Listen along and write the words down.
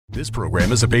This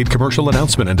program is a paid commercial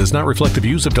announcement and does not reflect the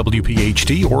views of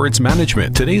WPHT or its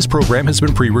management. Today's program has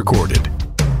been pre-recorded.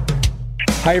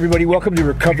 Hi, everybody. Welcome to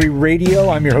Recovery Radio.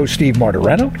 I'm your host, Steve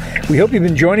Martoreno. We hope you've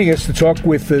been joining us to talk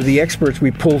with the experts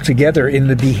we pulled together in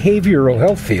the behavioral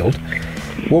health field.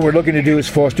 What we're looking to do is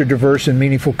foster diverse and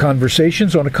meaningful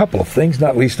conversations on a couple of things,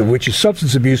 not least of which is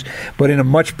substance abuse, but in a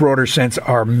much broader sense,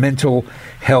 our mental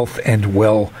health and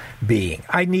well-being.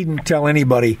 I needn't tell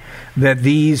anybody that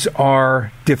these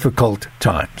are difficult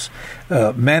times.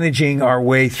 Managing our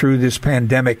way through this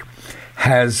pandemic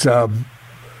has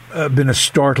been a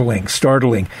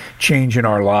startling change in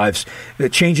our lives.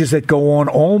 Changes that go on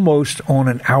almost on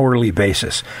an hourly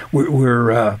basis.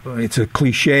 It's a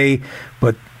cliche,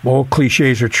 but all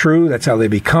cliches are true. That's how they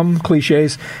become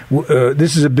cliches.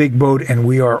 This is a big boat, and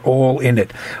we are all in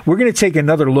it. We're going to take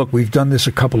another look. We've done this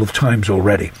a couple of times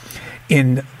already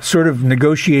in sort of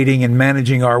negotiating and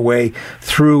managing our way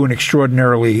through an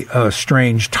extraordinarily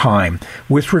strange time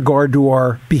with regard to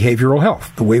our behavioral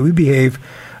health. The way we behave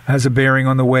has a bearing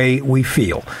on the way we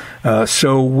feel.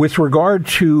 So with regard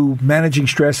to managing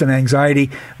stress and anxiety,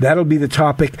 that'll be the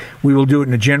topic. We will do it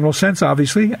in a general sense,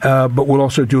 obviously, but we'll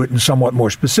also do it in somewhat more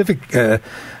specific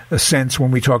sense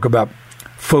when we talk about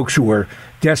folks who are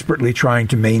desperately trying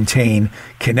to maintain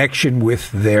connection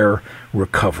with their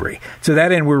recovery. To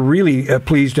that end, we're really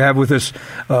pleased to have with us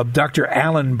Dr.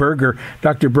 Alan Berger.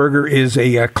 Dr. Berger is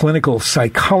a clinical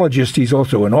psychologist. He's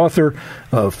also an author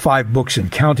of 5 books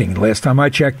and counting. Last time I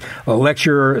checked, a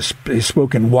lecturer, has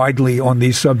spoken widely on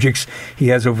these subjects. He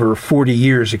has over 40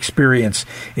 years experience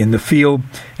in the field,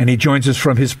 and he joins us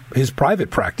from his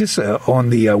private practice on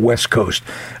the West Coast.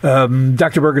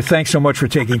 Dr. Berger, thanks so much for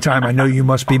taking time. I know you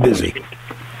must be busy.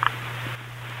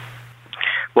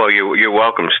 Well, you're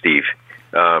welcome, Steve.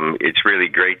 It's really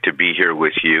great to be here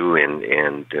with you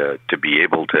and to be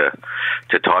able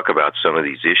to talk about some of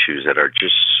these issues that are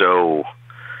just so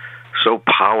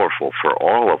powerful for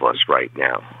all of us right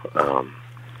now.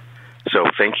 So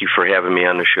thank you for having me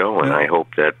on the show, and I hope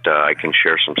that I can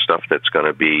share some stuff that's going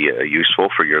to be useful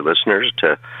for your listeners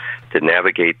to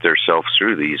navigate themselves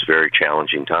through these very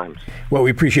challenging times. Well,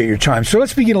 we appreciate your time. So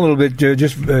let's begin a little bit,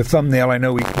 just a thumbnail. I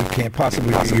know we can't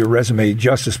possibly do your resume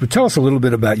justice, but tell us a little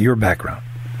bit about your background.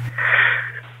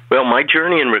 Well, my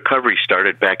journey in recovery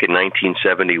started back in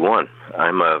 1971.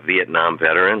 I'm a Vietnam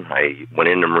veteran. I went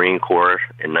in the Marine Corps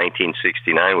in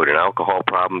 1969 with an alcohol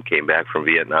problem, came back from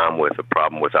Vietnam with a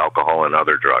problem with alcohol and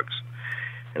other drugs.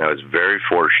 And I was very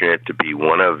fortunate to be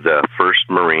one of the first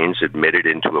Marines admitted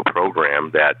into a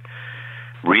program that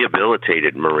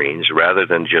rehabilitated Marines rather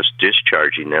than just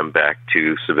discharging them back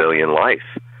to civilian life.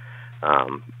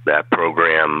 That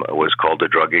program was called the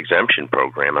Drug Exemption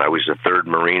Program, and I was the 3rd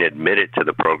Marine admitted to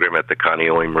the program at the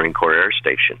Kaneohe Marine Corps Air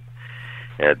Station.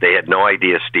 They had no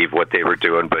idea, Steve, what they were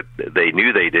doing, but they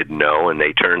knew they didn't know, and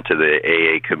they turned to the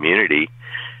AA community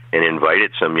and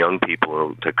invited some young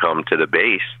people to come to the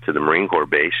base, to the Marine Corps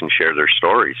base, and share their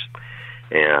stories.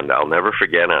 And I'll never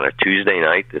forget, on a Tuesday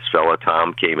night, this fella,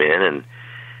 Tom, came in, and,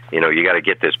 you got to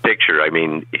get this picture. I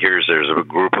mean, there's a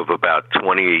group of about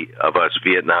 20 of us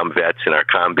Vietnam vets in our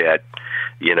combat,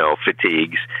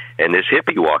 fatigues, and this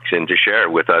hippie walks in to share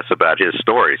with us about his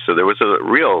story. So there was a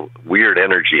real weird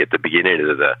energy at the beginning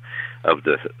of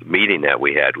the meeting that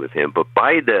we had with him. But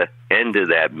by the end of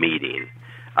that meeting,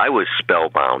 I was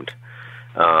spellbound.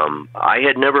 I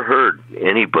had never heard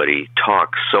anybody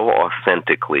talk so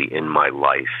authentically in my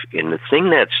life. And the thing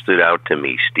that stood out to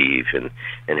me, Steve, and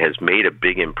has made a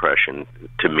big impression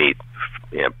to me,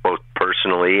 both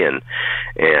personally and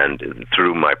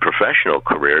through my professional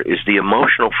career, is the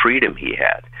emotional freedom he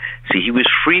had. See, he was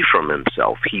free from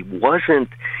himself. He wasn't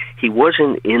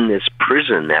in this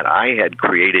prison that I had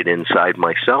created inside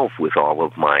myself with all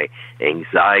of my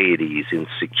anxieties,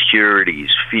 insecurities,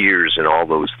 fears, and all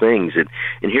those things.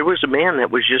 And here was a man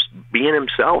that was just being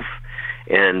himself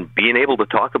and being able to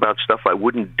talk about stuff I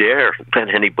wouldn't dare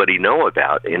let anybody know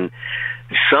about. And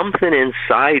something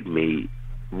inside me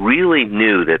really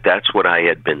knew that that's what I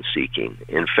had been seeking.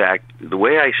 In fact, the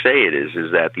way I say it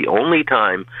is that the only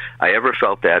time I ever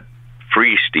felt that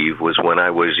free, Steve, was when I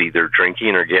was either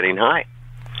drinking or getting high.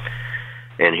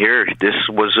 And here, this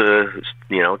was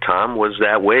Tom was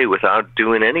that way without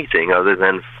doing anything other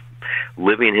than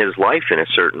living his life in a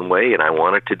certain way, and I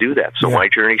wanted to do that. So my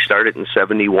journey started in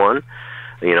 71.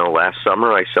 last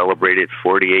summer I celebrated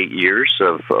 48 years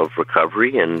of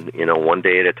recovery, and one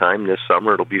day at a time. This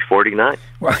summer it'll be 49.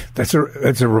 Well, that's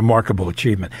a remarkable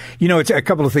achievement. It's a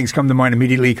couple of things come to mind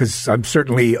immediately, because I'm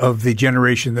certainly of the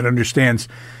generation that understands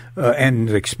and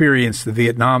experienced the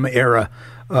Vietnam era,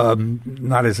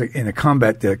 not as in a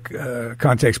combat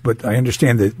context, but I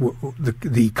understand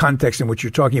the context in which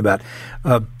you're talking about.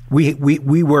 We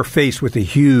were faced with a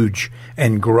huge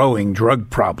and growing drug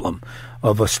problem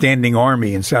of a standing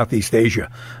army in Southeast Asia,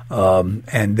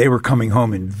 and they were coming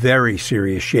home in very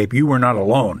serious shape. You were not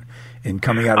alone in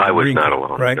coming out of the Marine Corps. I was not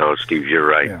alone. Right? No, Steve, you're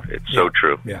right. Yeah. It's so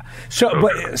true. Yeah. So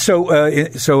I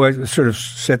sort of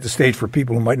set the stage for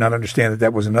people who might not understand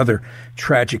that was another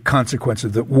tragic consequence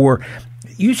of the war.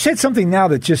 You said something now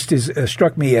that just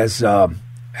struck me as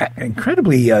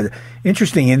incredibly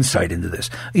interesting insight into this.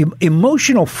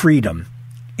 Emotional freedom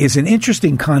is an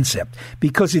interesting concept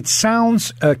because it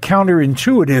sounds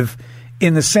counterintuitive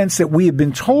in the sense that we have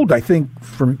been told, I think,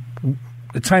 from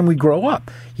the time we grow up,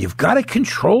 you've got to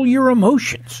control your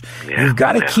emotions. Yeah, you've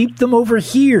got to keep them over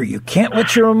here. You can't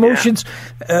let your emotions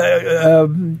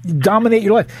dominate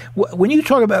your life. When you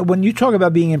talk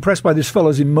about being impressed by this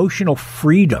fellow's emotional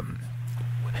freedom,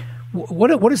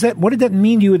 what is that? What did that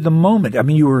mean to you at the moment? I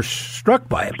mean, you were struck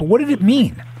by it, but what did it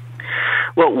mean?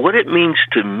 Well, what it means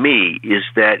to me is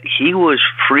that he was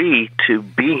free to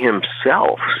be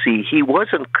himself. See, he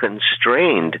wasn't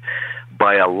constrained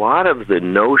by a lot of the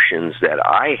notions that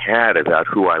I had about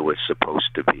who I was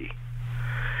supposed to be.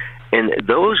 And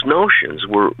those notions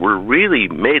were really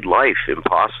made life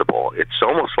impossible. It's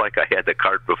almost like I had the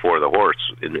cart before the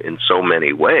horse in so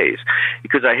many ways,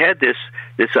 because I had this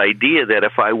idea that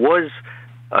if I was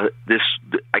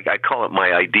I call it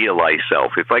my idealized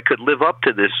self. If I could live up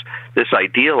to this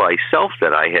idealized self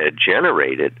that I had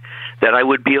generated, that I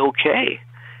would be okay.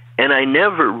 And I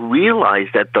never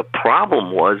realized that the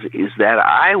problem is that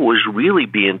I was really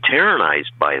being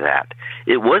tyrannized by that.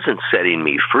 It wasn't setting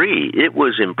me free. It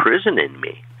was imprisoning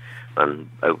me.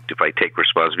 If I take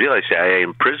responsibility, I say I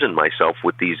imprison myself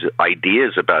with these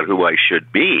ideas about who I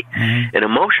should be. Mm-hmm. And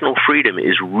emotional freedom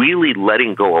is really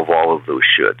letting go of all of those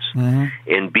shoulds, mm-hmm.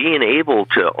 and being able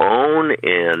to own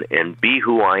and be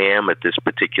who I am at this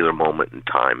particular moment in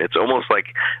time. It's almost like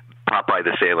Popeye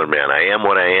the Sailor Man. I am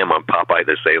what I am. I'm Popeye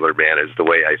the Sailor Man is the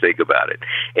way I think about it.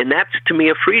 And that's, to me,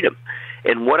 a freedom.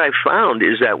 And what I found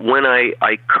is that when I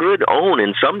could own,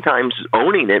 and sometimes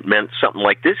owning it meant something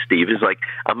like this, Steve, is like,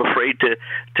 I'm afraid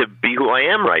to be who I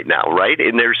am right now, right?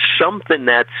 And there's something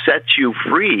that sets you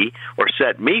free, or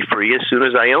set me free, as soon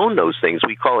as I own those things.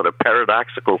 We call it a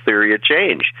paradoxical theory of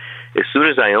change. As soon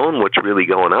as I own what's really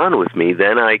going on with me,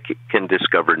 then I can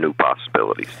discover new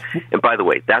possibilities. And by the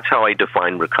way, that's how I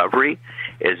define recovery,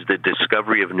 as the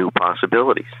discovery of new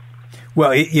possibilities.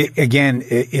 Well, again,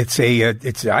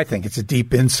 I think it's a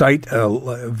deep insight,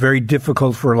 very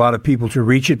difficult for a lot of people to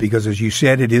reach it because, as you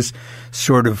said, it is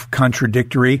sort of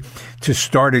contradictory to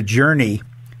start a journey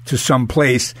to some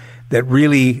place that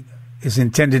really is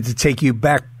intended to take you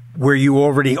back where you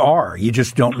already are. You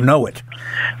just don't know it.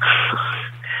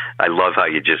 I love how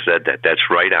you just said that. That's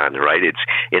right on, right? It's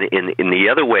in the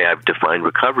other way I've defined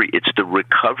recovery, it's the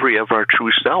recovery of our true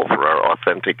self, or our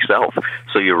authentic self.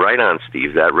 So you're right on,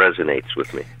 Steve. That resonates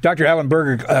with me. Dr. Alan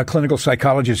Berger, a clinical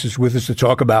psychologist, is with us to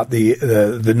talk about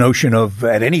the notion of,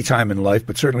 at any time in life,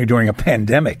 but certainly during a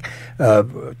pandemic,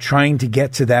 trying to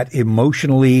get to that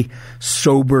emotionally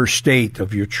sober state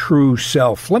of your true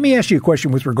self. Let me ask you a question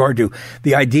with regard to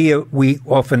the idea we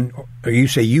often, or you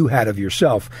say you had of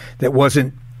yourself, that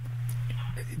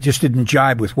just didn't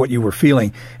jibe with what you were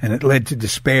feeling, and it led to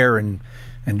despair and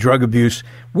drug abuse.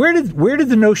 Where did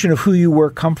the notion of who you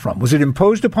were come from? Was it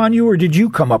imposed upon you, or did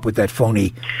you come up with that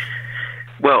phony?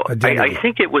 Well, I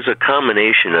think it was a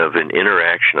combination of an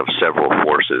interaction of several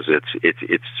forces.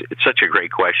 It's such a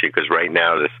great question, because right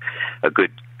now a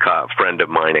good friend of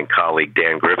mine and colleague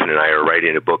Dan Griffin and I are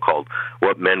writing a book called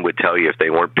 "What Men Would Tell You If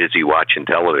They Weren't Busy Watching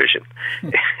Television."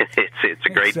 It's a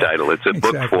great title. It's a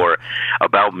book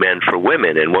about men for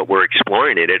women, and what we're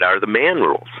exploring in it are the man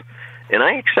rules. And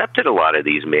I accepted a lot of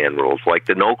these man rules, like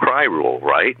the no cry rule,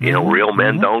 right? Mm-hmm. Real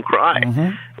men mm-hmm. don't cry.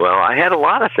 Mm-hmm. Well, I had a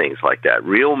lot of things like that.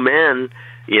 Real men,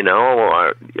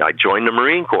 I joined the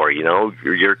Marine Corps.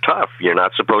 You're tough. You're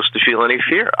not supposed to feel any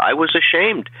fear. I was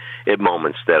ashamed at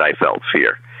moments that I felt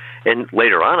fear. And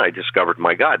later on, I discovered,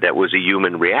 my God, that was a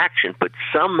human reaction. But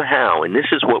somehow, and this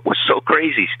is what was so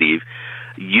crazy, Steve,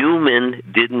 human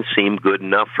didn't seem good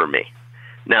enough for me.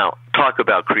 Now, talk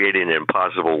about creating an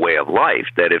impossible way of life,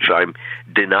 that if I'm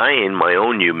denying my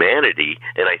own humanity,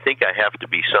 and I think I have to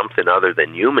be something other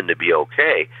than human to be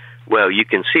okay, Well, you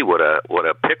can see what a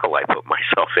pickle I put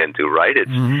myself into, right?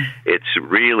 It's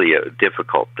really a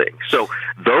difficult thing. So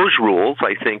those rules,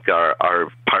 I think,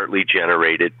 are partly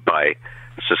generated by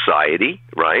society,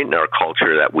 right, and our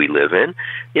culture that we live in.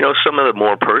 Some of the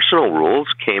more personal rules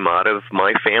came out of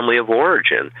my family of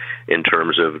origin in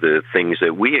terms of the things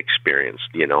that we experienced.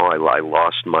 I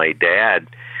lost my dad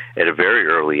at a very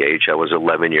early age. I was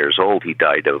 11 years old. He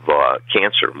died of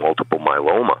cancer, multiple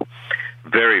myeloma.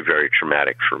 Very, very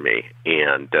traumatic for me.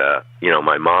 And,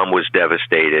 my mom was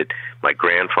devastated. My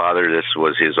grandfather, this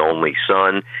was his only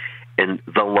son. And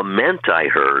the lament I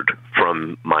heard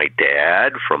from my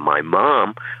dad, from my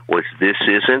mom, was this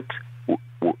isn't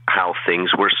how things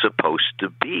were supposed to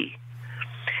be.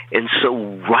 And so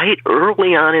right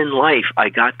early on in life, I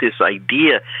got this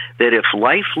idea that if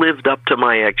life lived up to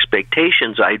my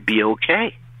expectations, I'd be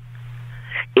okay.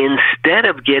 Instead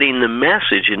of getting the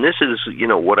message, and this is,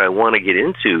 what I want to get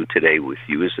into today with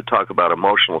you, is to talk about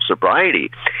emotional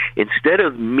sobriety. Instead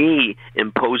of me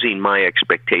imposing my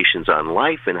expectations on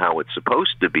life and how it's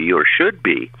supposed to be or should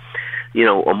be,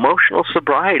 emotional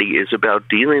sobriety is about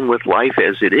dealing with life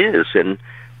as it is. And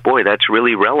boy, that's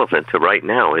really relevant to right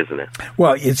now, isn't it?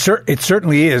 Well, it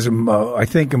certainly is. I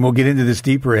think, and we'll get into this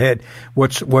deeper ahead.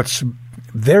 What's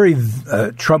very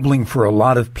troubling for a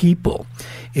lot of people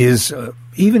is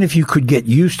even if you could get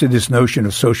used to this notion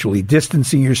of socially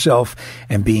distancing yourself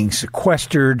and being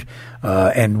sequestered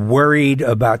and worried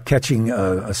about catching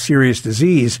a serious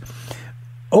disease,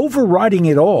 overriding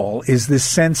it all is this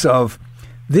sense of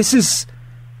this is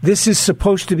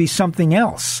supposed to be something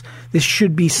else. This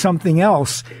should be something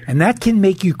else. And that can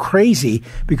make you crazy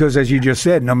because, as you just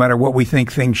said, no matter what we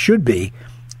think things should be,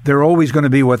 they're always going to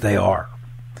be what they are.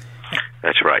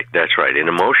 That's right. That's right. And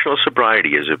emotional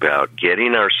sobriety is about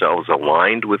getting ourselves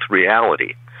aligned with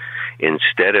reality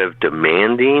instead of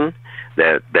demanding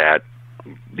that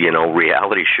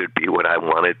reality should be what I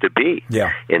want it to be.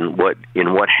 Yeah. And what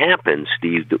happens,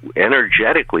 Steve,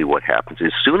 energetically what happens,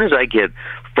 as soon as I get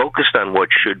focused on what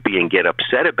should be and get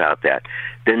upset about that,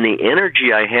 then the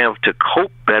energy I have to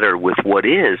cope better with what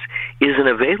isn't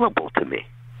available to me.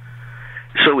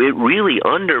 So it really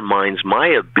undermines my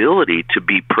ability to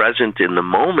be present in the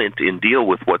moment and deal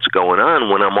with what's going on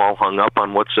when I'm all hung up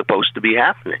on what's supposed to be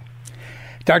happening.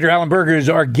 Dr. Alan Berger is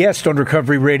our guest on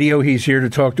Recovery Radio. He's here to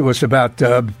talk to us about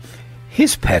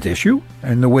his pet issue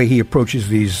and the way he approaches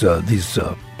these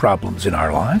problems in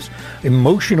our lives.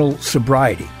 Emotional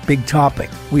sobriety, big topic.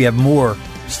 We have more.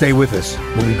 Stay with us.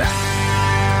 We'll be back.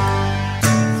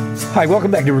 Hi,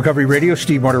 welcome back to Recovery Radio.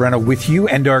 Steve Martorano with you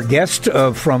and our guest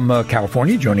from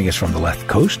California, joining us from the left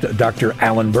coast, Dr.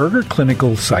 Alan Berger,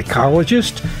 clinical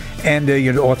psychologist and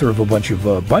author of a bunch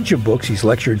of books. He's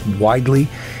lectured widely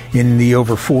in the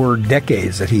over 4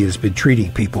 decades that he has been treating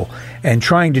people and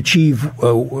trying to achieve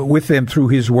with them through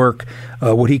his work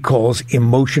what he calls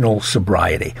emotional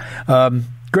sobriety.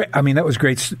 Great. I mean, that was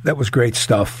great. That was great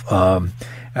stuff.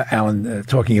 Alan,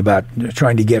 talking about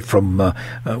trying to get from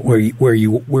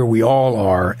where we all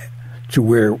are to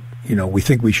where we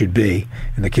think we should be,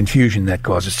 and the confusion that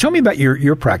causes. Tell me about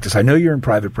your practice. I know you're in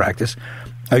private practice.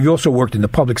 You've also worked in the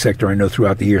public sector, I know,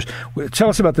 throughout the years. Tell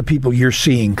us about the people you're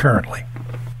seeing currently.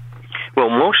 Well,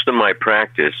 most of my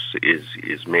practice is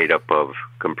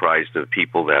comprised of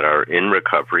people that are in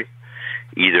recovery,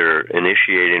 either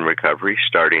initiating recovery,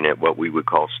 starting at what we would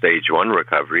call stage 1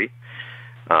 recovery.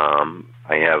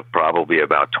 I have probably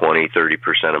about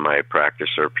 20-30% of my practice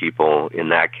are people in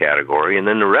that category, and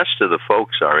then the rest of the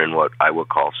folks are in what I would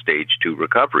call stage 2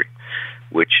 recovery,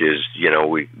 which is,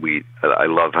 I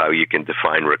love how you can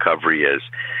define recovery as,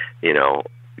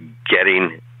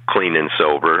 getting clean and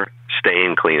sober,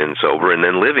 staying clean and sober, and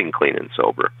then living clean and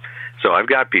sober. So I've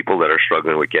got people that are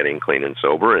struggling with getting clean and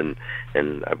sober, and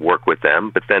I've worked with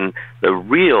them. But then the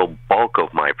real bulk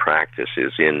of my practice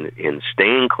is in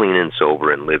staying clean and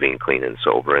sober and living clean and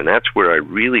sober. And that's where I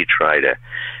really try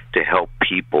to help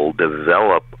people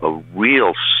develop a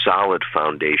real solid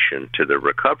foundation to their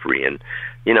recovery. And,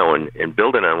 and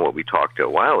building on what we talked a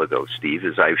while ago, Steve,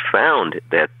 is I found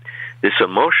that this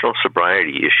emotional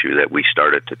sobriety issue that we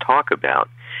started to talk about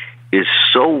is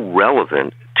so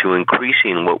relevant to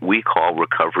increasing what we call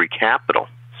recovery capital.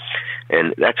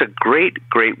 And that's a great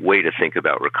way to think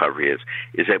about recovery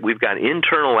is that we've got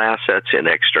internal assets and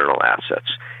external assets.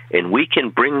 And we can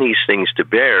bring these things to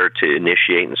bear to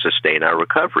initiate and sustain our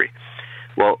recovery.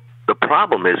 Well, the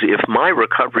problem is if my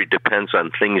recovery depends on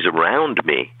things around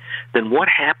me, then what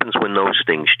happens when those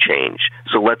things change?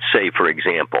 So let's say, for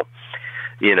example,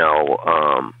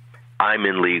 I'm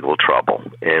in legal trouble,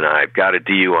 and I've got a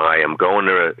DUI. I'm going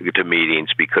to meetings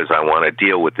because I want to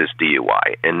deal with this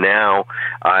DUI. And now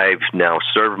I've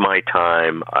served my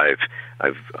time.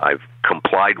 I've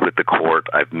complied with the court.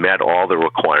 I've met all the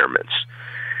requirements.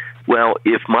 Well,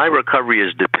 if my recovery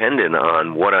is dependent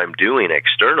on what I'm doing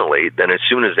externally, then as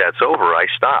soon as that's over, I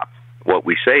stop. What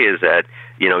we say is that,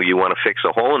 you want to fix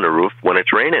a hole in the roof when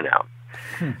it's raining out.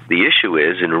 The issue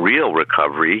is, in real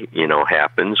recovery,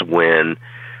 happens when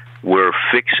we're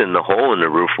fixing the hole in the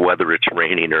roof, whether it's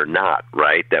raining or not,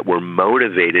 right? That we're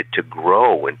motivated to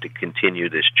grow and to continue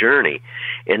this journey.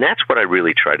 And that's what I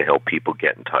really try to help people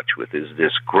get in touch with, is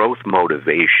this growth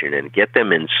motivation and get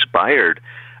them inspired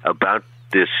about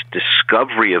this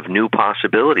discovery of new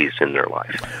possibilities in their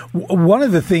life. One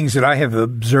of the things that I have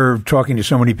observed talking to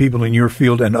so many people in your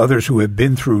field and others who have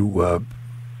been through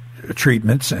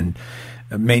treatments and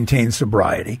maintain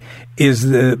sobriety is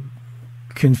the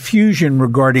confusion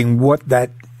regarding what that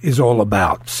is all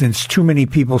about, since too many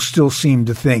people still seem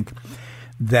to think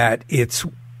that it's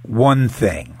one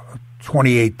thing,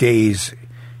 28 days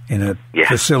in a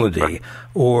facility,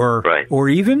 right. or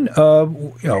even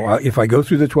if I go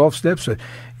through the 12 steps,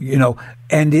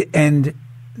 and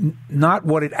not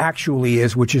what it actually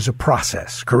is, which is a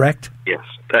process. Correct? Yes,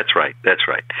 that's right. That's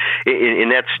right,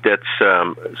 and that's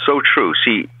so true.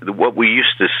 See, the way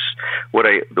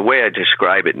I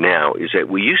describe it now is that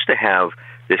we used to have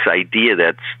this idea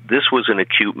that this was an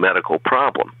acute medical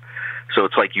problem. So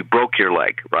it's like you broke your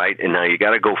leg, right? And now you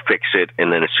got to go fix it.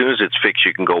 And then as soon as it's fixed,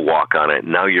 you can go walk on it.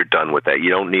 And now you're done with that. You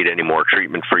don't need any more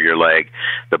treatment for your leg.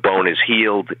 The bone is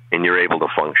healed and you're able to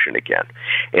function again.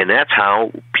 And that's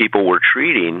how people were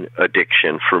treating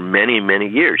addiction for many, many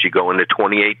years. You go into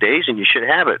 28 days and you should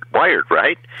have it wired,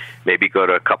 right? Maybe go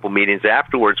to a couple meetings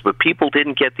afterwards. But people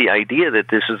didn't get the idea that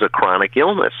this is a chronic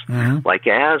illness, like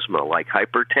asthma, like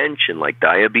hypertension, like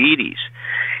diabetes.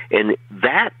 And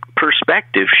that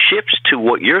perspective shifts to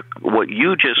what you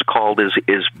just called is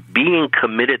being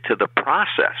committed to the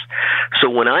process. So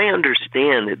when I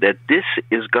understand that this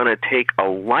is going to take a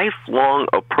lifelong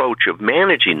approach of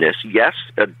managing this, yes,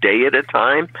 a day at a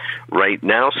time, right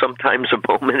now, sometimes a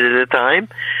moment at a time,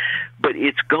 but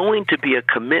it's going to be a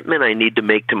commitment I need to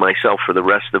make to myself for the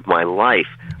rest of my life.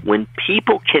 When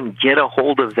people can get a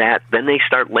hold of that, then they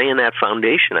start laying that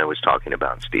foundation I was talking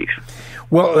about, Steve.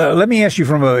 Well, let me ask you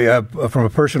from a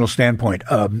personal standpoint.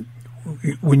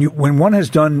 When one has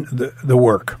done the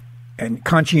work and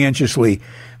conscientiously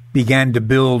began to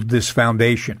build this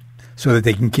foundation so that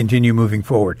they can continue moving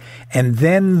forward, and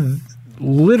then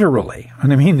literally,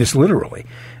 and I mean this literally,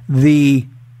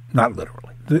 not literally,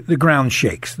 the ground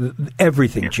shakes.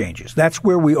 Everything changes. That's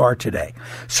where we are today.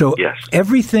 So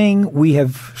everything we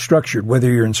have structured,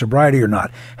 whether you're in sobriety or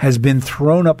not, has been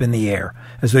thrown up in the air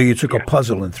as though you took a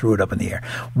puzzle and threw it up in the air.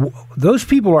 Those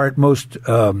people are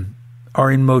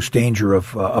in most danger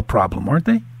of a problem, aren't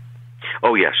they?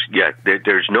 Oh, yes. Yeah,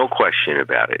 there's no question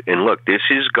about it. And look, this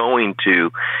is going to,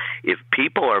 if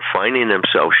people are finding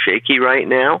themselves shaky right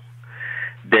now,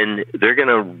 then they're going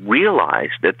to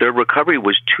realize that their recovery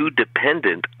was too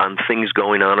dependent on things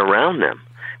going on around them.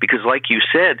 Because like you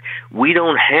said, we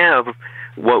don't have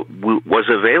what was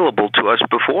available to us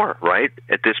before, right?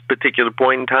 At this particular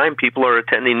point in time, people are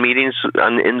attending meetings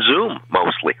in Zoom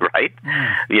mostly, right?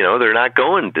 They're not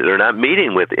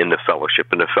meeting in the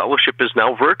fellowship, and the fellowship is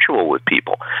now virtual with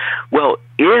people. Well,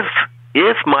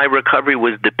 if my recovery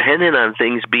was dependent on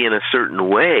things being a certain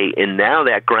way, and now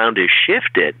that ground is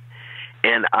shifted,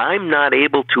 and I'm not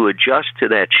able to adjust to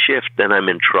that shift, then I'm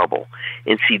in trouble.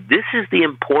 And see, this is the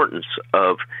importance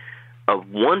of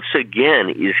once again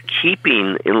is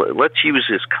keeping, and let's use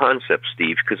this concept,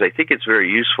 Steve, because I think it's very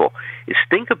useful, is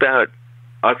think about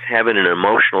us having an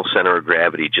emotional center of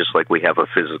gravity just like we have a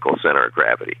physical center of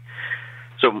gravity.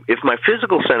 So if my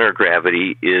physical center of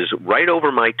gravity is right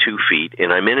over my 2 feet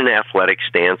and I'm in an athletic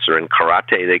stance, or in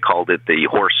karate they called it the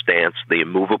horse stance, the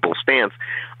immovable stance,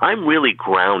 I'm really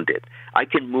grounded. I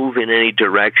can move in any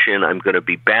direction. I'm going to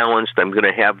be balanced. I'm going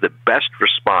to have the best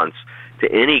response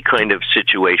to any kind of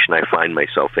situation I find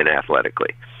myself in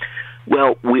athletically.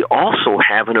 Well, we also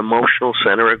have an emotional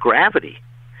center of gravity.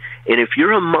 And if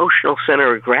your emotional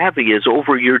center of gravity is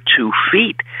over your 2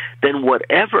 feet, then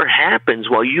whatever happens,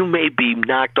 while you may be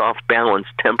knocked off balance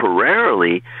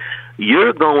temporarily,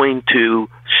 you're going to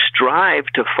strive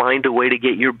to find a way to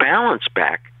get your balance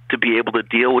back to be able to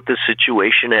deal with the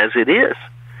situation as it is.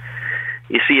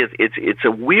 You see, it's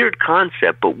a weird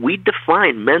concept, but we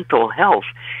define mental health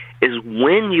as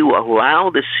when you allow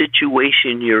the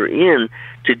situation you're in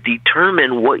to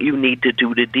determine what you need to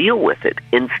do to deal with it.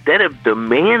 Instead of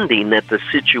demanding that the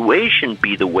situation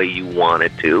be the way you want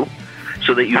it to,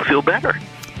 so that you feel better.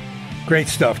 Great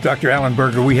stuff. Dr. Alan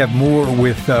Berger. We have more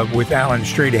with Alan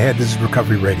straight ahead. This is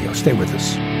Recovery Radio. Stay with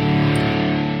us.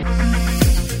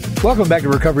 Welcome back to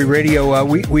Recovery Radio.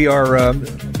 We are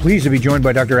pleased to be joined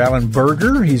by Dr. Alan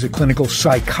Berger. He's a clinical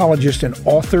psychologist and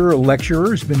author, a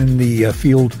lecturer. He's been in the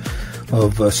field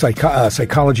of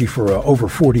psychology for over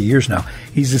 40 years now.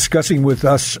 He's discussing with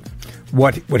us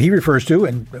what he refers to,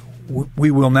 and we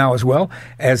will now as well,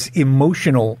 as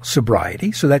emotional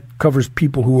sobriety. So that covers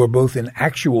people who are both in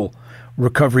actual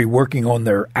recovery, working on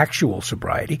their actual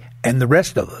sobriety, and the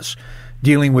rest of us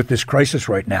dealing with this crisis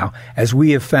right now, as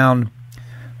we have found,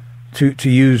 to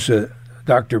use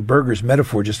Dr. Berger's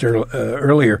metaphor just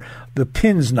earlier, the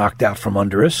pins knocked out from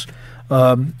under us,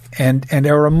 and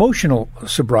our emotional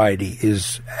sobriety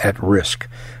is at risk.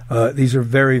 These are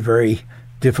very, very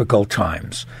difficult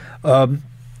times.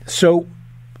 So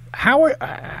how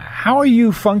are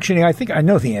you functioning? I think I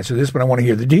know the answer to this, but I want to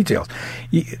hear the details.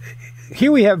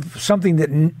 Here we have something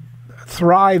that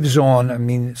thrives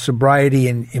on, sobriety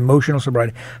and emotional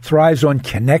sobriety thrives on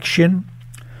connection,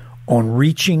 on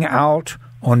reaching out,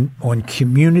 on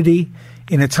community,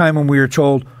 in a time when we are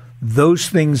told those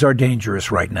things are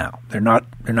dangerous right now. They're not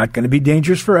going to be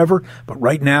dangerous forever, but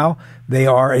right now they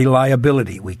are a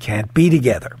liability. We can't be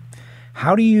together.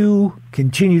 How do you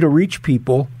continue to reach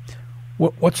people?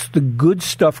 What's the good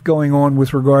stuff going on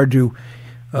with regard to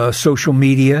social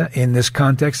media in this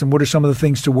context, and what are some of the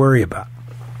things to worry about?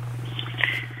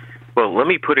 Well, let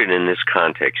me put it in this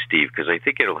context, Steve, because I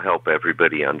think it'll help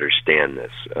everybody understand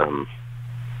this.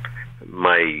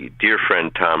 My dear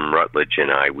friend Tom Rutledge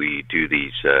and I, we do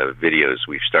these videos.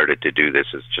 We've started to do this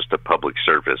as just a public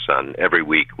service. On every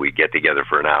week we get together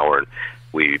for an hour and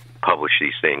we publish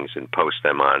these things and post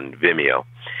them on Vimeo.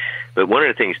 But one of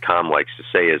the things Tom likes to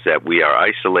say is that we are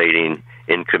isolating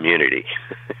in community,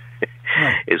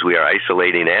 is we are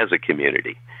isolating as a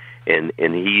community. And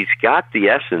he's got the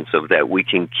essence of that we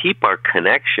can keep our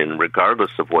connection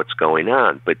regardless of what's going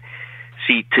on. But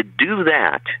see, to do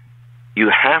that, you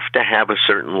have to have a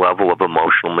certain level of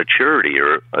emotional maturity,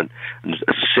 or a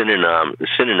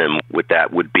synonym with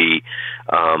that would be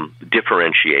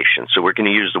differentiation. So we're going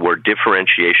to use the word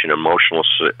differentiation, emotional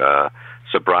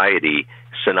sobriety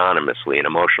synonymously, and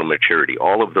emotional maturity.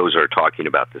 All of those are talking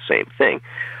about the same thing.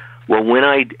 Well, when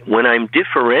I'm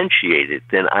differentiated,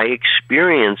 then I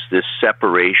experience this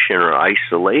separation or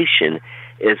isolation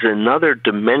as another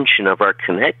dimension of our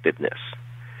connectedness.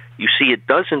 You see, it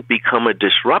doesn't become a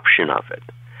disruption of it.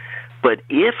 But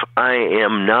if I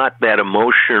am not that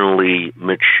emotionally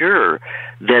mature,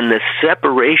 then the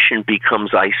separation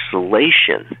becomes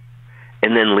isolation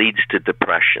and then leads to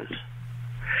depression.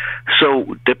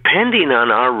 So depending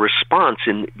on our response,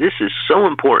 and this is so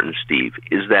important, Steve,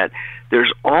 is that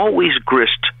there's always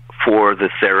grist for the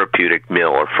therapeutic mill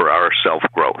or for our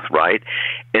self-growth, right?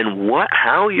 And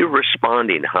how you're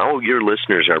responding, how your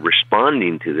listeners are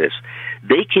responding to this,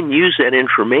 they can use that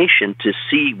information to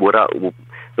see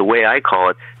the way I call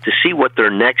it, to see what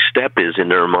their next step is in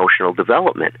their emotional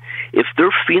development. If they're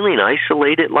feeling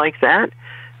isolated like that,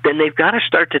 then they've got to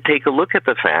start to take a look at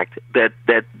the fact that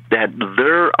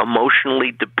they're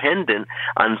emotionally dependent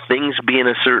on things being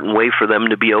a certain way for them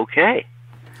to be okay.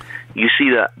 You see,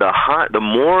 the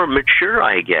more mature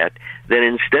I get, then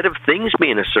instead of things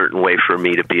being a certain way for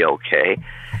me to be okay,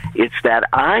 it's that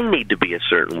I need to be a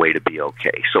certain way to be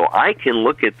okay. So I can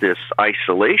look at this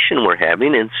isolation we're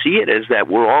having and see it as that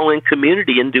we're all in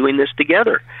community and doing this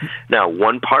together. Now,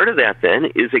 one part of that then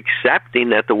is accepting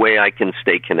that the way I can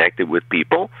stay connected with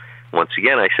people, once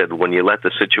again, I said when you let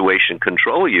the situation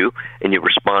control you and you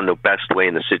respond the best way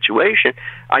in the situation,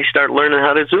 I start learning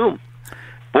how to Zoom.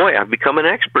 Boy, I've become an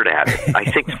expert at it. I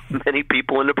think many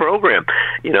people in the program,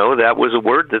 that was a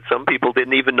word that some people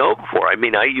didn't even know before.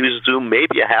 I used Zoom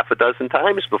maybe a half a dozen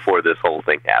times before this whole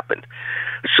thing happened.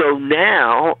 So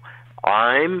now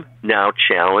I'm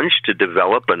challenged to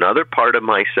develop another part of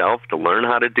myself, to learn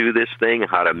how to do this thing,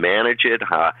 how to manage it,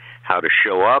 how to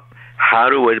show up, how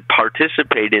to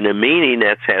participate in a meeting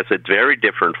that has a very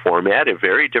different format, a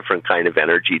very different kind of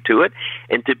energy to it,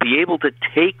 and to be able to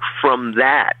take from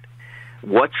that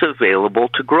what's available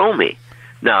to grow me.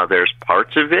 Now, there's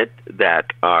parts of it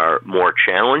that are more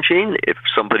challenging. If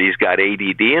somebody's got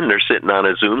ADD and they're sitting on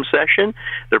a Zoom session,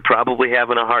 they're probably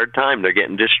having a hard time. They're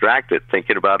getting distracted,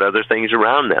 thinking about other things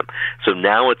around them. So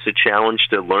now it's a challenge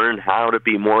to learn how to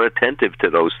be more attentive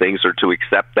to those things, or to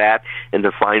accept that and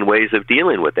to find ways of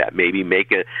dealing with that. Maybe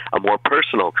make a more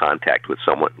personal contact with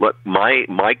someone. Look, my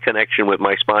connection with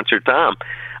my sponsor, Tom,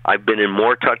 I've been in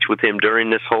more touch with him during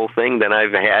this whole thing than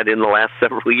I've had in the last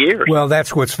several years. Well,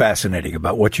 that's what's fascinating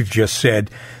about what you've just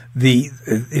said.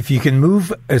 if you can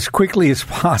move as quickly as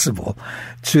possible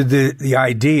to the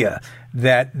idea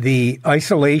that the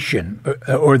isolation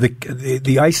or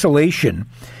the isolation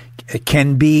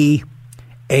can be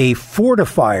a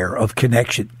fortifier of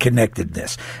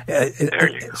connectedness,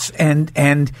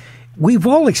 and we've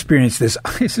all experienced this.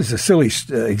 This is a silly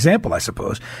example, I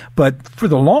suppose, but for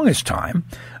the longest time,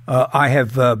 I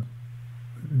have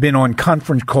been on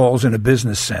conference calls in a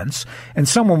business sense, and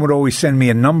someone would always send me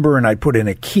a number, and I'd put in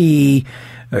a key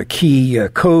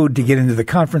code to get into the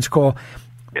conference call.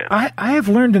 Yeah. I have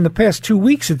learned in the past 2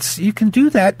 weeks you can do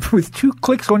that with 2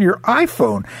 clicks on your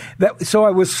iPhone. So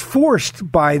I was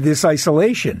forced by this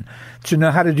isolation to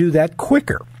know how to do that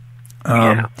quicker.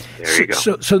 There you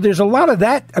go. So there's a lot of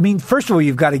that. I mean, first of all,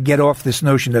 you've got to get off this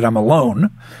notion that I'm alone.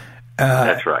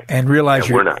 That's right. And realize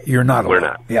you're not alone. We're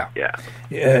not. Yeah.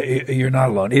 You're not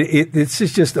alone. It's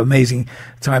just amazing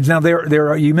times. Now, there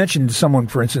are. You mentioned someone,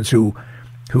 for instance, who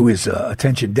is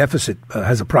attention deficit,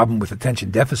 has a problem with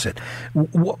attention deficit.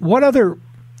 What other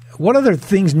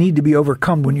things need to be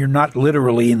overcome when you're not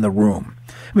literally in the room?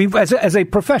 I mean, as a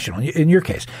professional, in your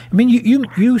case, I mean,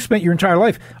 you spent your entire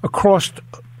life across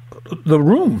the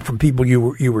room from people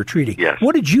you were treating. Yes.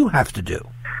 What did you have to do?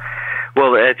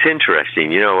 Well, that's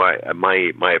interesting. You know,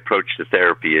 my approach to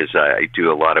therapy is I do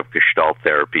a lot of Gestalt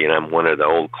therapy, and I'm one of the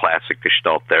old classic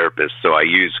Gestalt therapists, so I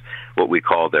use what we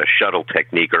call the shuttle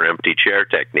technique or empty chair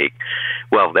technique.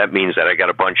 Well, that means that I got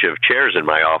a bunch of chairs in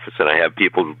my office, and I have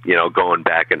people, going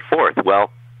back and forth.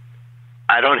 Well,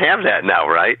 I don't have that now,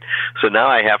 right? So now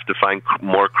I have to find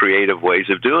more creative ways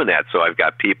of doing that. So I've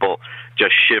got people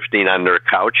just shifting on their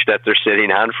couch that they're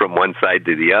sitting on from one side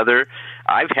to the other.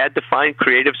 I've had to find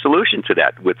creative solution to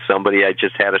that with somebody I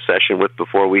just had a session with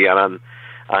before we got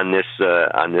on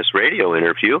this radio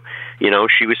interview.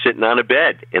 She was sitting on a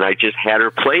bed, and I just had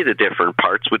her play the different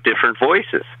parts with different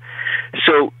voices.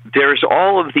 So there's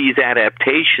all of these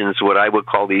adaptations, what I would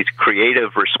call these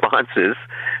creative responses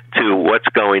to what's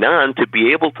going on, to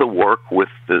be able to work with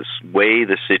this way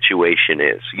the situation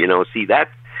is. See,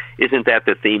 isn't that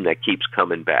the theme that keeps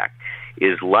coming back?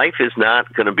 Is life is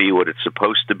not going to be what it's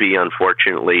supposed to be,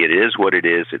 unfortunately. It is what it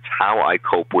is. It's how I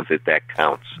cope with it that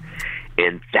counts.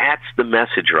 And that's the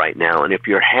message right now. And if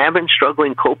you're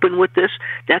struggling coping with this,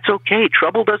 that's okay.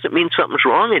 Trouble doesn't mean something's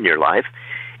wrong in your life.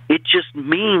 It just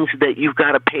means that you've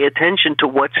got to pay attention to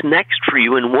what's next for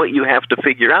you and what you have to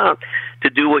figure out to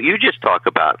do what you just talked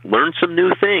about. Learn some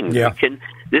new things. Yeah.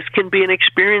 This can be an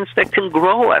experience that can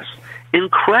grow us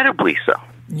incredibly so.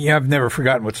 Yeah, I've never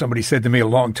forgotten what somebody said to me a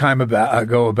long time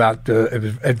ago about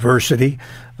adversity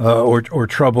or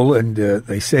trouble, and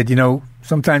they said,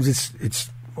 sometimes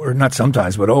it's or not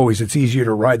sometimes, but always it's easier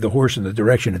to ride the horse in the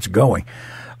direction it's going.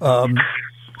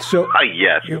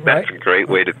 Yes, that's a great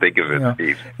way to think of it,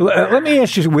 Steve. Let me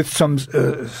ask you with some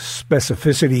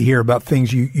specificity here about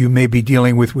things you may be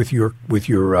dealing with your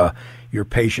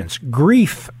patients.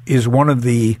 Grief is one of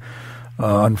the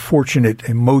unfortunate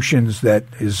emotions that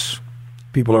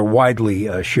people are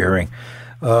widely sharing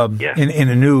in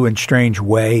a new and strange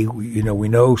way. We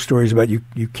know stories about you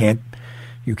can't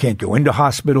go into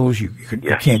hospitals, you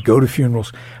can't go to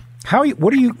funerals.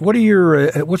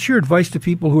 What's your advice to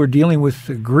people who are dealing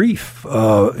with grief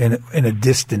in a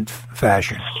distant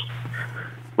fashion?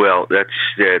 Well, that's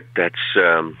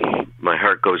my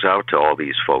heart goes out to all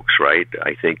these folks, right?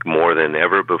 I think more than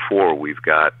ever before, we've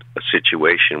got a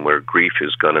situation where grief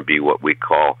is going to be what we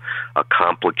call a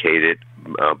complicated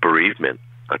bereavement,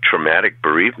 a traumatic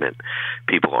bereavement.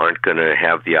 People aren't going to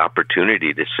have the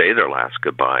opportunity to say their last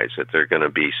goodbyes, that they're going to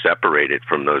be separated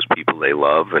from those people they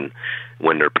love and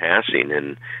when they're passing,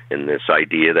 and this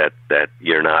idea that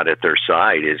you're not at their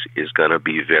side is going to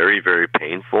be very, very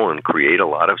painful and create a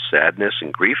lot of sadness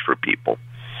and grief for people.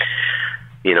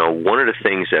 One of the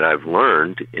things that I've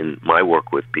learned in my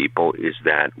work with people is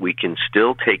that we can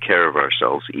still take care of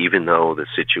ourselves even though the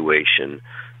situation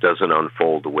doesn't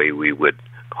unfold the way we would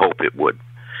hope it would.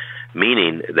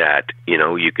 Meaning that,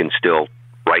 you can still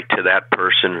write to that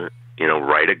person,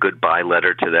 write a goodbye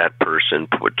letter to that person,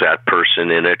 put that person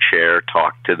in a chair,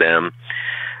 talk to them.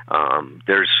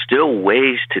 There's still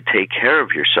ways to take care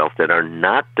of yourself that are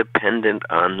not dependent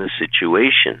on the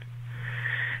situation.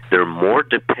 They're more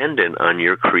dependent on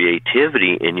your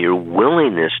creativity and your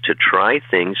willingness to try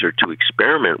things or to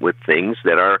experiment with things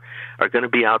that are going to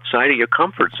be outside of your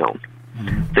comfort zone.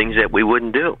 Things that we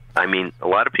wouldn't do. I mean, a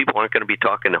lot of people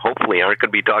hopefully aren't going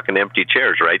to be talking to empty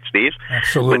chairs, right, Steve?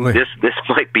 Absolutely. But this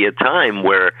might be a time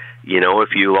where, if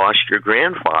you lost your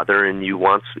grandfather and you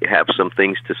want to have some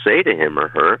things to say to him or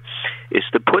her, is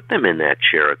to put them in that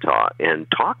chair and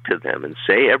talk to them and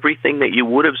say everything that you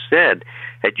would have said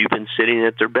had you been sitting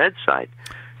at their bedside.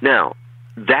 Now,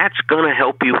 that's going to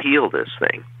help you heal this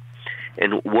thing.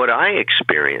 And what I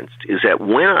experienced is that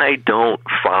when I don't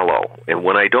follow and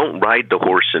when I don't ride the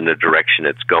horse in the direction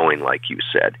it's going, like you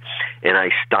said, and I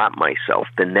stop myself,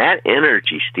 then that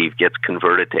energy, Steve, gets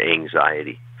converted to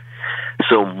anxiety.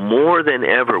 So more than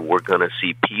ever, we're going to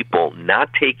see people not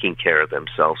taking care of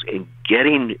themselves and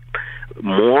getting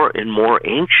more and more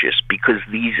anxious because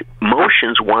these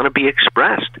emotions want to be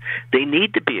expressed. They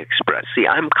need to be expressed. See,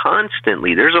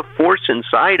 there's a force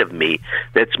inside of me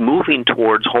that's moving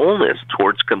towards wholeness,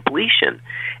 towards completion.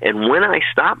 And when I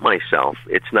stop myself,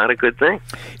 it's not a good thing.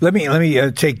 Let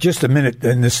me take just a minute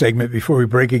in this segment before we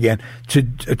break again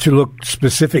to look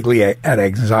specifically at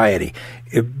anxiety.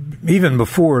 Even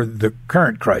before the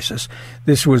current crisis,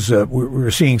 this was we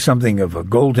were seeing something of a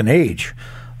golden age.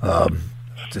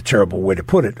 It's a terrible way to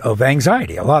put it, of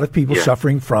anxiety. A lot of people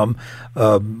suffering from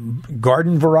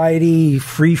garden variety,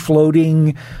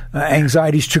 free-floating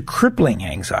anxieties to crippling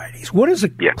anxieties. What does a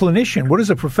clinician, what does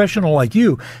a professional like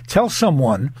you tell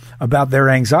someone about their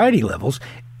anxiety levels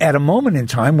at a moment in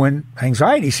time when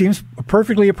anxiety seems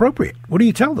perfectly appropriate? What do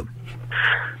you tell them?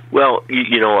 Well,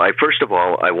 first of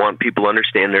all, I want people to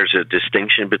understand there's a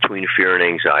distinction between fear and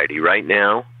anxiety. Right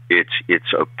now,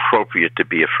 it's appropriate to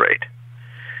be afraid.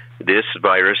 This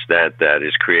virus that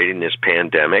is creating this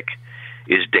pandemic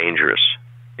is dangerous.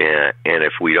 And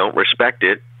if we don't respect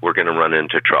it, we're going to run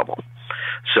into trouble.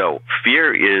 So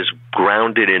fear is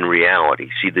grounded in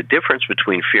reality. See, the difference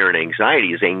between fear and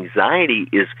anxiety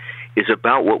is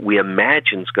about what we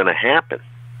imagine is going to happen.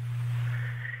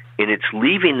 And it's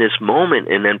leaving this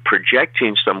moment and then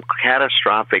projecting some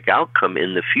catastrophic outcome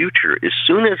in the future. As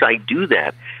soon as I do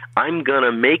that, I'm going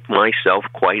to make myself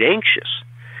quite anxious.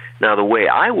 Now, the way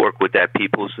I work with that,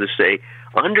 people, is to say,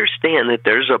 understand that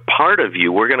there's a part of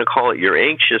you, we're going to call it your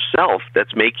anxious self,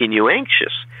 that's making you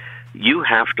anxious. You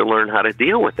have to learn how to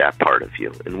deal with that part of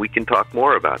you, and we can talk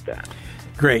more about that.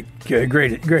 Great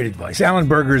advice. Alan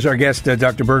Berger is our guest.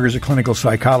 Dr. Berger is a clinical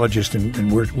psychologist,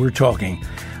 and we're talking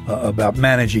about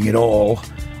managing it all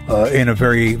in a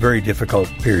very, very difficult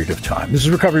period of time. This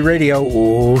is Recovery Radio.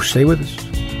 Oh, stay with us.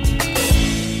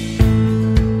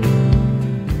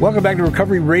 Welcome back to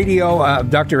Recovery Radio.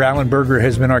 Dr. Alan Berger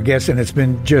has been our guest, and it's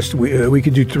been just we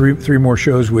could do three more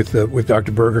shows with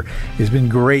Dr. Berger. It's been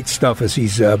great stuff as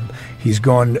he's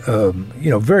gone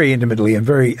very intimately and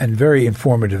very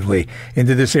informatively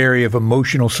into this area of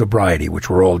emotional sobriety, which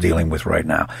we're all dealing with right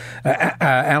now.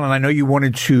 Alan, I know you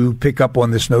wanted to pick up on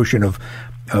this notion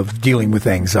of dealing with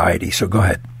anxiety, so go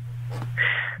ahead.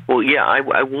 Well, yeah,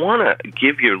 I want to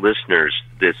give your listeners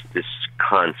this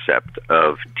concept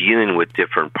of dealing with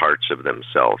different parts of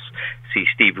themselves. See,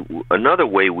 Steve, another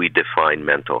way we define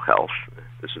mental health,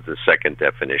 this is the second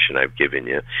definition I've given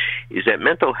you, is that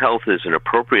mental health is an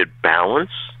appropriate balance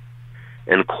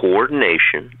and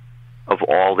coordination of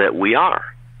all that we are.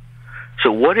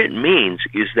 So what it means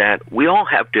is that we all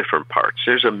have different parts.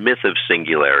 There's a myth of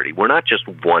singularity. We're not just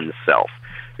one self.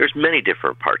 There's many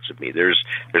different parts of me. There's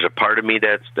a part of me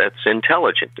that's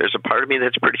intelligent. There's a part of me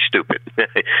that's pretty stupid.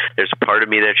 There's a part of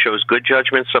me that shows good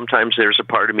judgment. Sometimes there's a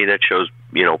part of me that shows,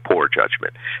 poor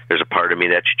judgment. There's a part of me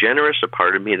that's generous, a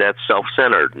part of me that's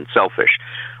self-centered and selfish.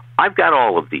 I've got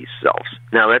all of these selves.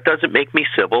 Now, that doesn't make me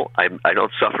civil. I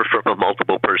don't suffer from a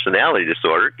multiple personality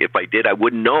disorder. If I did, I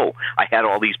wouldn't know I had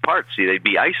all these parts. See, they'd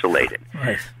be isolated.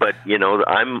 Right. But,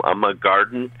 I'm a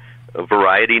garden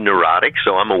variety neurotic,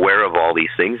 so I'm aware of all these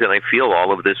things, and I feel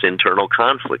all of this internal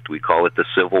conflict. We call it the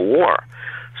Civil War.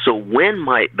 So when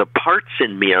the parts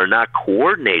in me are not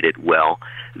coordinated well,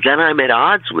 then I'm at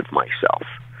odds with myself.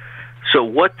 So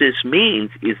what this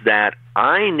means is that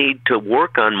I need to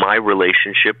work on my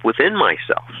relationship within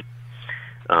myself.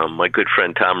 My good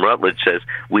friend Tom Rutledge says,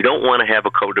 we don't want to have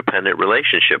a codependent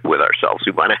relationship with ourselves.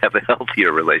 We want to have a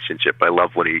healthier relationship. I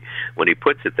love when he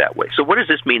puts it that way. So what does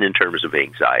this mean in terms of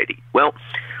anxiety? Well,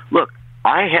 look,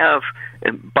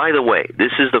 and by the way,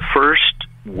 this is the first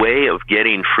way of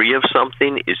getting free of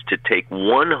something is to take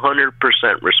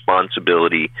 100%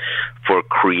 responsibility for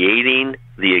creating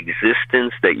the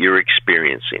existence that you're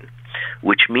experiencing,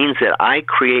 which means that I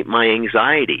create my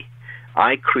anxiety.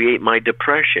 I create my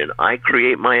depression. I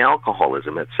create my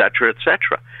alcoholism, et cetera, et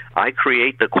cetera. I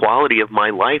create the quality of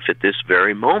my life at this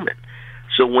very moment.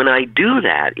 So when I do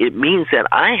that, it means that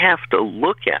I have to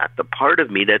look at the part of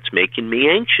me that's making me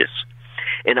anxious.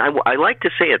 And I like to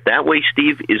say it that way,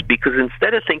 Steve, is because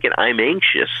instead of thinking I'm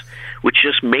anxious, which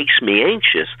just makes me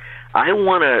anxious, I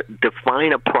want to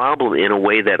define a problem in a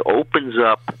way that opens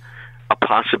up a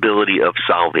possibility of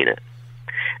solving it.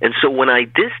 And so when I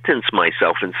distance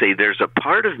myself and say there's a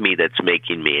part of me that's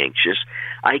making me anxious,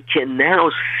 I can now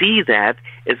see that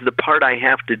as the part I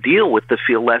have to deal with to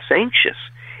feel less anxious.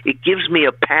 It gives me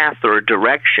a path or a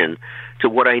direction to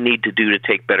what I need to do to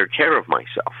take better care of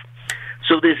myself.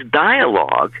 So this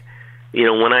dialogue,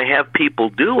 when I have people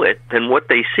do it, then what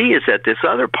they see is that this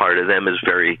other part of them is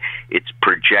it's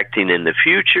projecting in the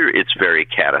future, it's very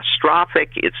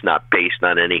catastrophic, it's not based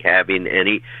on having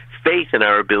any faith in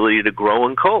our ability to grow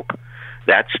and cope.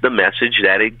 That's the message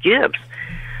that it gives.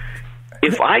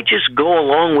 If I just go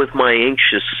along with my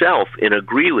anxious self and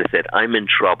agree with it, I'm in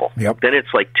trouble. Yep. Then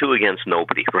it's like two against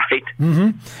nobody, right?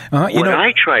 Mm-hmm. What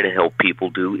I try to help people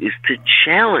do is to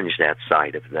challenge that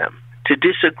side of them, to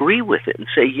disagree with it and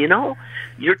say,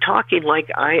 you're talking like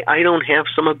I don't have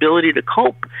some ability to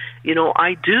cope.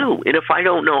 I do. And if I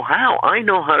don't know how, I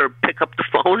know how to pick up the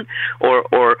phone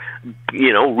or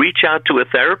reach out to a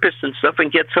therapist and stuff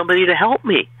and get somebody to help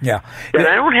me. Yeah. Then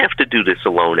I don't have to do this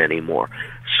alone anymore.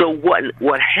 So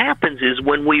what happens is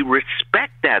when we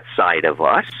respect that side of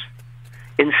us,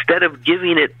 instead of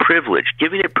giving it privilege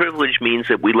means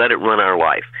that we let it run our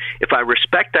life. If I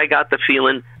respect I got the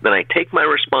feeling, then I take my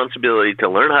responsibility to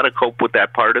learn how to cope with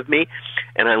that part of me,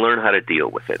 and I learn how to deal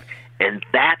with it. And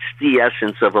that's the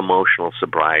essence of emotional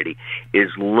sobriety,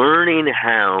 is learning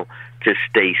how to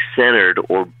stay centered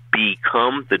or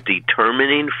become the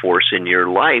determining force in your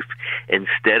life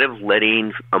instead of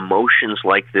letting emotions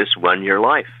like this run your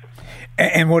life.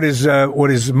 And what is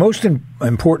most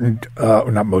important,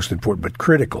 not most important, but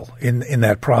critical in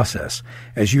that process,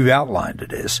 as you've outlined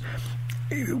it, is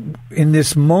in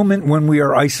this moment when we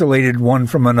are isolated one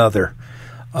from another,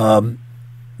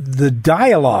 the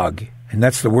dialogue, and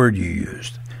that's the word you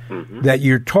used, that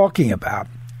you're talking about,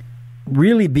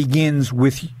 really begins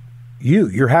with you.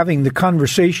 You're having the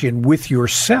conversation with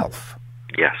yourself.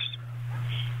 Yes.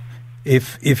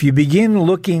 If you begin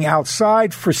looking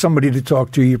outside for somebody to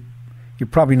talk to, you're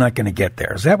probably not going to get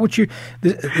there. Is that what the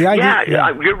idea?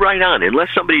 Yeah, you're right on.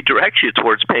 Unless somebody directs you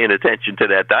towards paying attention to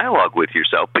that dialogue with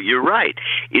yourself. But you're right.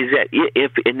 Is that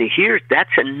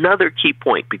that's another key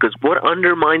point, because what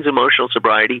undermines emotional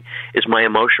sobriety is my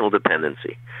emotional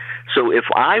dependency. So if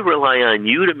I rely on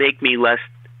you to make me less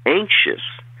anxious,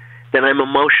 then I'm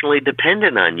emotionally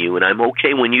dependent on you, and I'm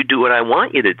okay when you do what I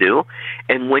want you to do,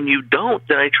 and when you don't,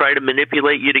 then I try to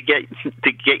manipulate you to get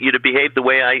you to behave the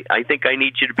way I think I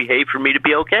need you to behave for me to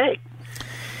be okay.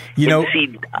 Go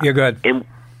ahead. And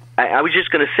I was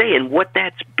just going to say, and what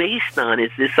that's based on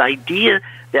is this idea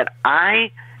that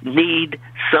I need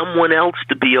someone else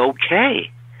to be okay.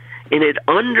 And it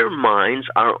undermines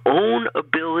our own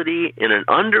ability, and it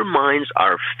undermines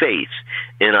our faith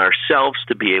in ourselves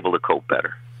to be able to cope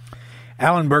better.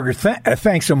 Alan Berger,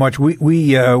 thanks so much.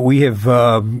 We have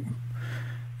gotten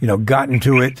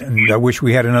to it, and I wish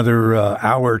we had another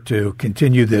hour to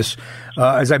continue this.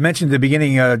 As I mentioned at the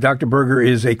beginning, Dr. Berger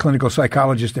is a clinical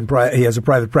psychologist, and he has a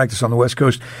private practice on the West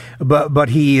Coast. But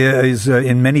he is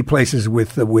in many places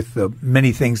with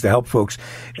many things to help folks.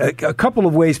 A couple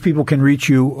of ways people can reach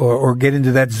you or get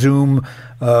into that Zoom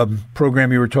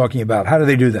program you were talking about. How do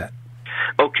they do that?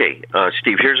 Okay,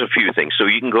 Steve. Here's a few things. So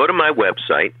you can go to my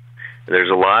website.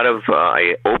 There's a lot of,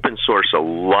 I open source a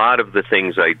lot of the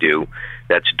things I do.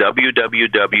 That's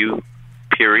www.abphd.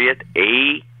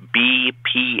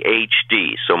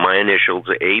 So my initials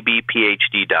are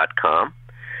abphd.com.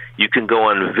 You can go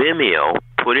on Vimeo,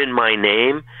 put in my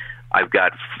name. I've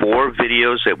got 4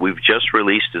 videos that we've just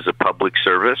released as a public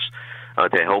service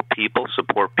to help people,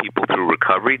 support people through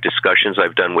recovery, discussions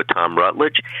I've done with Tom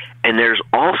Rutledge. And there's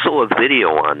also a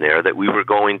video on there that we were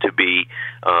going to be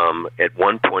at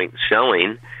one point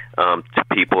selling to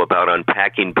people about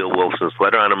unpacking Bill Wilson's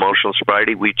letter on emotional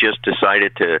sobriety. We just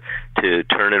decided to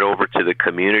turn it over to the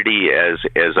community as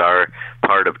our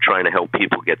part of trying to help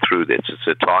people get through this. It's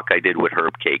a talk I did with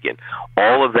Herb Kagan.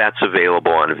 All of that's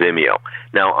available on Vimeo.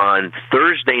 Now, on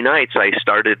Thursday nights, I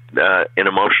started an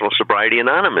Emotional Sobriety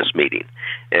Anonymous meeting.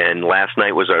 And last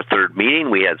night was our 3rd meeting.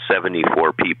 We had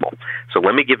 74 people. So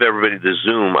let me give everybody the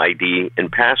Zoom ID and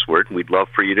password. We'd love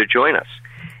for you to join us.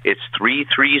 It's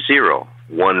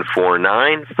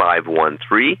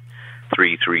 330-149-513.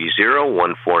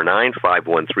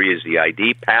 330-149-513 is the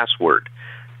ID. Password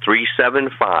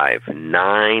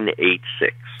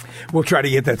 375-986. We'll try to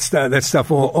get that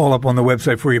stuff all up on the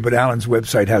website for you, but Alan's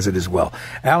website has it as well.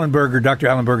 Alan Berger, Dr.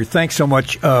 Alan Berger, thanks so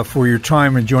much for your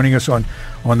time and joining us on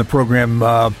the program.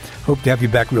 Hope to have you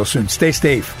back real soon. Stay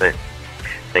safe.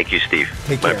 Thank you, Steve.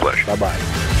 Take care. My pleasure. Bye-bye.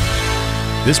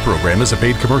 This program is a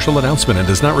paid commercial announcement and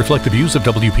does not reflect the views of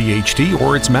WPHT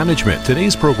or its management.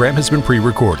 Today's program has been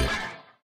pre-recorded.